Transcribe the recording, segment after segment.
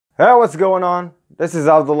Hey, what's going on? This is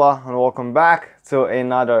Abdullah and welcome back to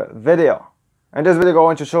another video. In this video I'm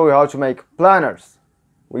going to show you how to make planners.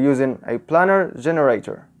 We're using a planner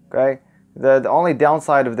generator, okay? The only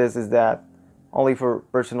downside of this is that only for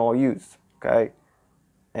personal use, okay?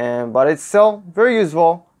 But it's still very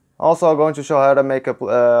useful. Also I'm going to show how to make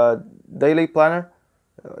a daily planner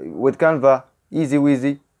with Canva, easy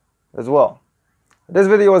weasy as well. This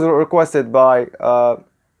video was requested by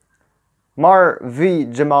Mar V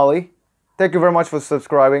Jamali. Thank you very much for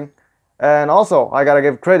subscribing. And also, I gotta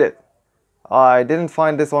give credit. I didn't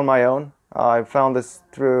find this on my own. I found this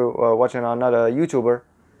through watching another YouTuber.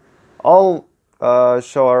 I'll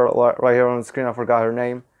show her right here on the screen. I forgot her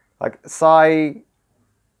name. Like Sai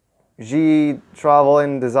G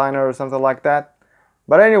Traveling Designer or something like that.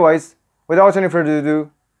 But anyways, without any further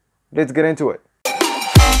ado, let's get into it.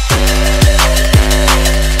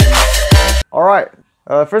 Alright.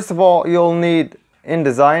 First of all, you'll need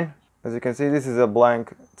InDesign. As you can see, this is a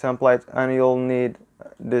blank template, and you'll need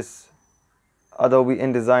this Adobe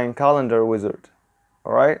InDesign calendar wizard.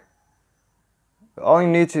 Alright? All you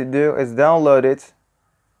need to do is download it,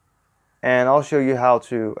 and I'll show you how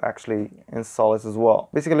to actually install it as well.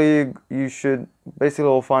 Basically, you should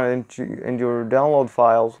find it in your download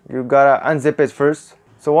files. You gotta unzip it first.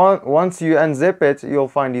 So once you unzip it, you'll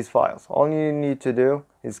find these files. All you need to do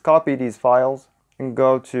is copy these files and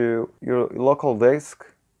go to your local disk,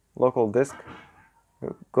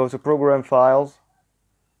 go to Program Files,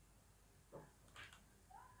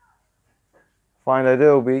 find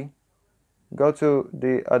Adobe, go to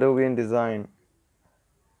the Adobe InDesign,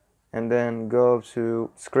 and then go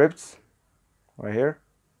to Scripts, right here,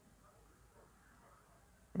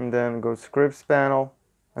 and then go to Scripts panel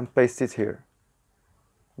and paste it here.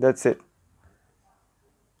 That's it.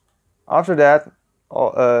 After that,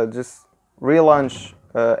 just relaunch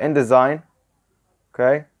InDesign.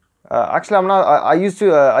 Okay. Actually, I'm not. I used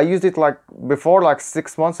it like before, like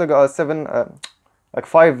 6 months ago, like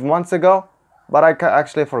 5 months ago. But I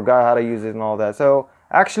actually forgot how to use it and all that. So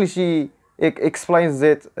actually, she explains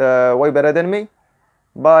it way better than me.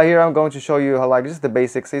 But here I'm going to show you how, like, just the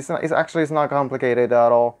basics. It's not complicated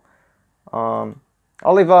at all. I'll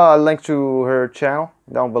leave a link to her channel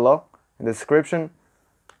down below in the description.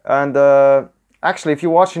 And actually, if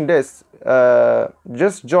you're watching this,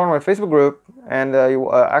 just join my Facebook group, and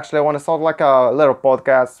actually I want to start like a little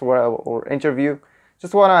podcast or interview.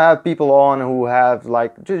 Just want to have people on who have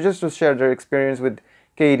like just to share their experience with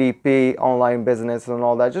KDP, online business and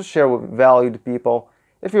all that. Just share with valued people.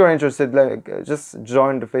 If you're interested, like, just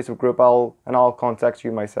join the Facebook group. I'll contact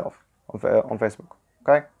you myself on Facebook.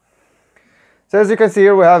 Okay. So as you can see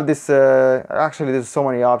here, we have this. Actually, there's so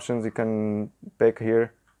many options you can pick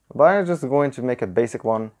here, but I'm just going to make a basic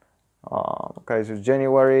one. Okay, so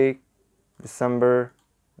January, December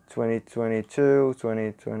 2022,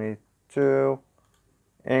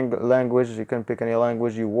 language, you can pick any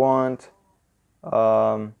language you want.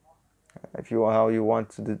 If you want, how you want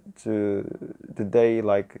the day,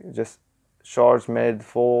 like just short, mid,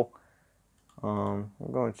 full. I'm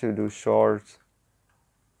going to do short.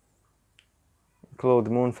 Include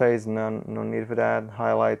moon phase, no need for that.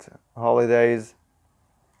 Highlight holidays,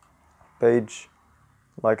 page,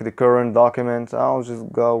 like the current document. I'll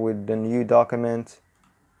just go with the new document,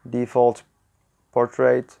 default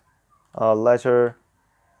portrait, letter,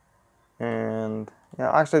 and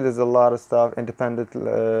yeah, actually there's a lot of stuff. Independent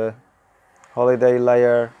holiday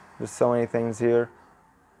layer. There's so many things here.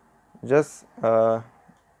 Just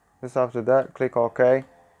after that, click OK.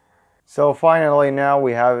 So finally, now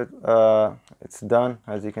we have it. It's done,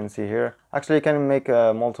 as you can see here. Actually, you can make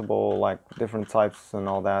multiple, like, different types and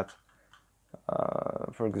all that.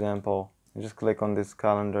 For example, just click on this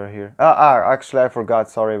calendar here. Actually, I forgot.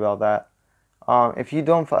 Sorry about that. If you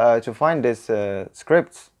don't to find this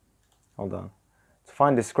scripts, hold on. To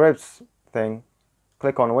find the scripts thing,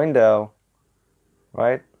 click on Window,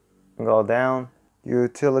 right? Go down,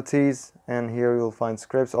 Utilities, and here you'll find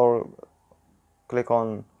Scripts, or click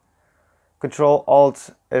on Control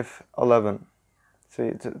Alt F11. So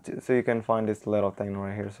you can find this little thing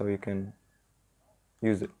right here, so you can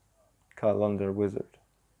use it. Calendar wizard.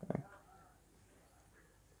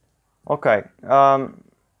 Okay.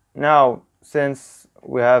 Now, since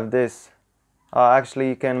we have this, actually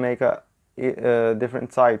you can make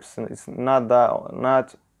different types. And it's not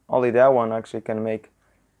only that one. Actually, you can make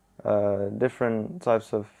different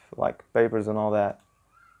types of, like, papers and all that.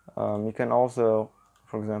 You can also,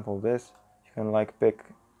 for example, this. You can, like,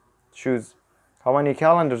 choose how many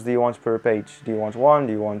calendars do you want per page. Do you want 1?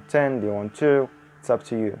 Do you want 10? Do you want 2? It's up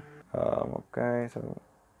to you. Okay, so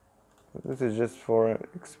this is just for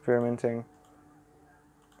experimenting.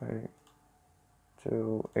 Okay,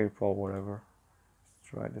 to April, whatever. Let's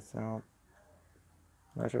try this out.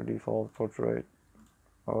 Measure default, portrait,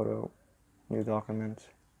 auto, new document.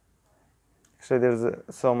 Actually, there's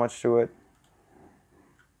so much to it.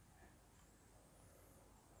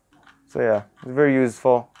 So yeah, it's very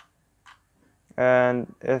useful.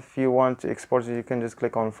 And if you want to export it, you can just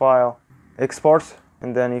click on File, Export,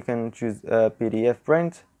 and then you can choose PDF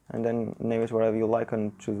print, and then name it whatever you like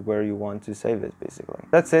and choose where you want to save it, basically.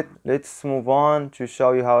 That's it. Let's move on to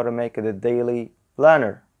show you how to make the daily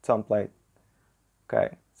planner template.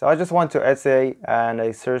 Okay, so I just went to Etsy and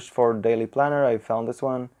I searched for daily planner. I found this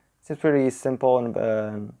one. It's pretty simple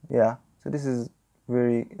and yeah, so this is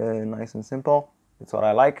very nice and simple. That's what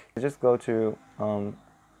I like. Just go to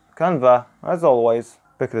Canva, as always.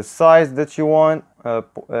 Pick the size that you want,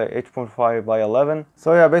 8.5 by 11.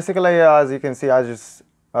 So yeah, basically, as you can see, I just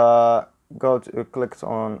clicked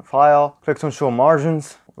on File, clicked on Show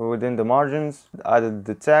Margins. Within the margins, added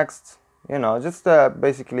the text. You know, just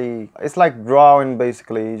basically, it's like drawing,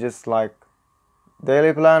 basically, just like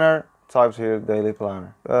daily planner. Types here, daily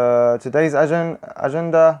planner. Today's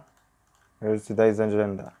agenda. Here's today's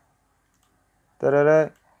agenda. Da-da-da.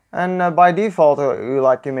 And by default,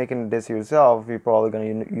 you're making this yourself. You're probably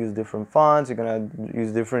gonna use different fonts. You're gonna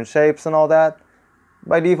use different shapes and all that.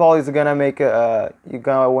 By default, it's gonna make you're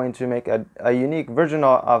going to make a unique version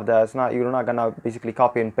of that. It's not, you're not gonna basically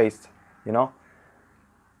copy and paste, you know.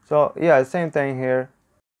 So yeah, same thing here.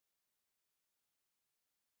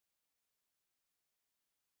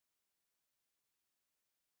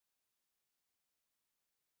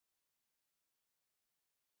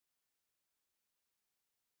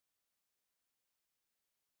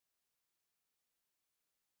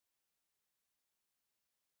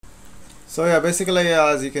 So yeah, basically,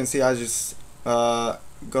 as you can see, I just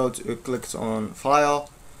clicked on File,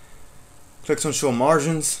 clicked on Show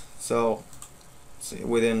Margins. So see,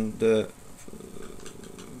 within the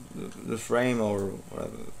frame or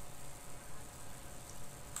whatever,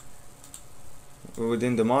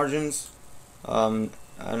 within the margins, and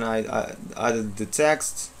I added the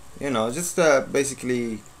text. You know, just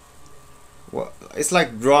basically, it's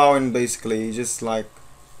like drawing, basically, just like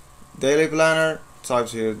daily planner.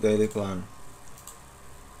 Types here, daily planner.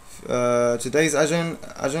 Today's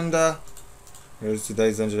agenda. Here's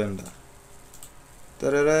today's agenda.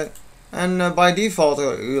 Da-da-da. And by default,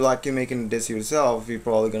 you're making this yourself. You're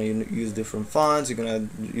probably gonna use different fonts. You're gonna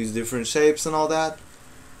use different shapes and all that.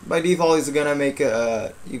 By default, it's gonna make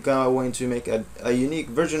you're going to make a unique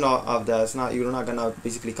version of that. It's not, you're not gonna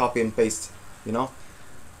basically copy and paste, you know.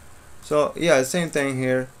 So yeah, same thing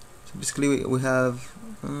here. So basically, we have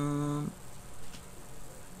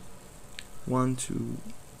 1, 2,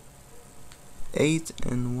 8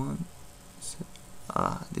 and 1.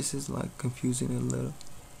 This is like confusing a little.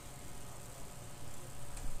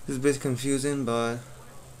 This is a bit confusing, but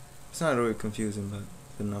it's not really confusing, but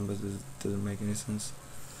the numbers doesn't make any sense.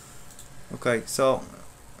 Okay, so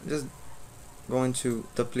just going to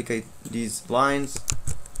duplicate these lines,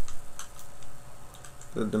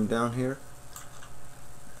 put them down here,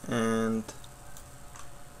 and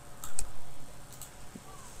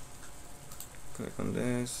click on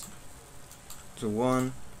this to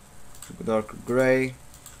 1, darker gray,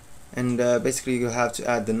 and basically you have to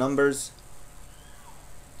add the numbers.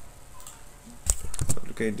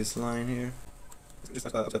 Duplicate this line here. What's this?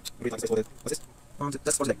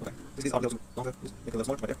 That's for today. Okay. This is audio longer. Just make it a little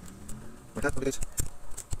smaller right there. Like that. Rotate.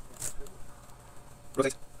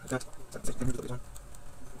 Rotate. Like that.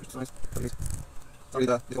 Rotate. Sorry,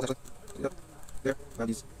 the default actually. Yep. There. Grab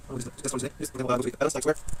these. That's for today. This will go to balance like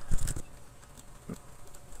square.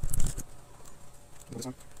 This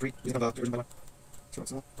one. 3. These are the version by one.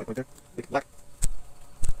 So like right there. Big black.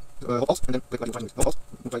 Hold pulse, and then click like you're trying to hold pulse.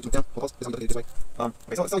 Move right down. Hold pulse. This is how you do it this way.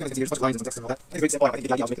 Okay, so you can see here's a bunch of lines and text and all that. It's very simple. I think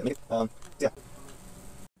the idea is to make it. Yeah.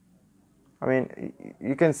 I mean,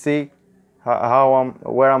 you can see how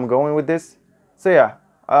where I'm going with this. So yeah,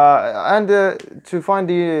 and to find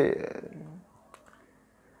the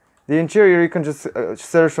interior, you can just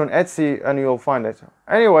search on Etsy and you'll find it.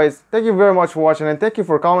 Anyways, thank you very much for watching, and thank you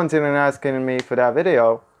for commenting and asking me for that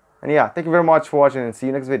video. And yeah, thank you very much for watching, and see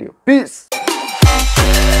you next video. Peace.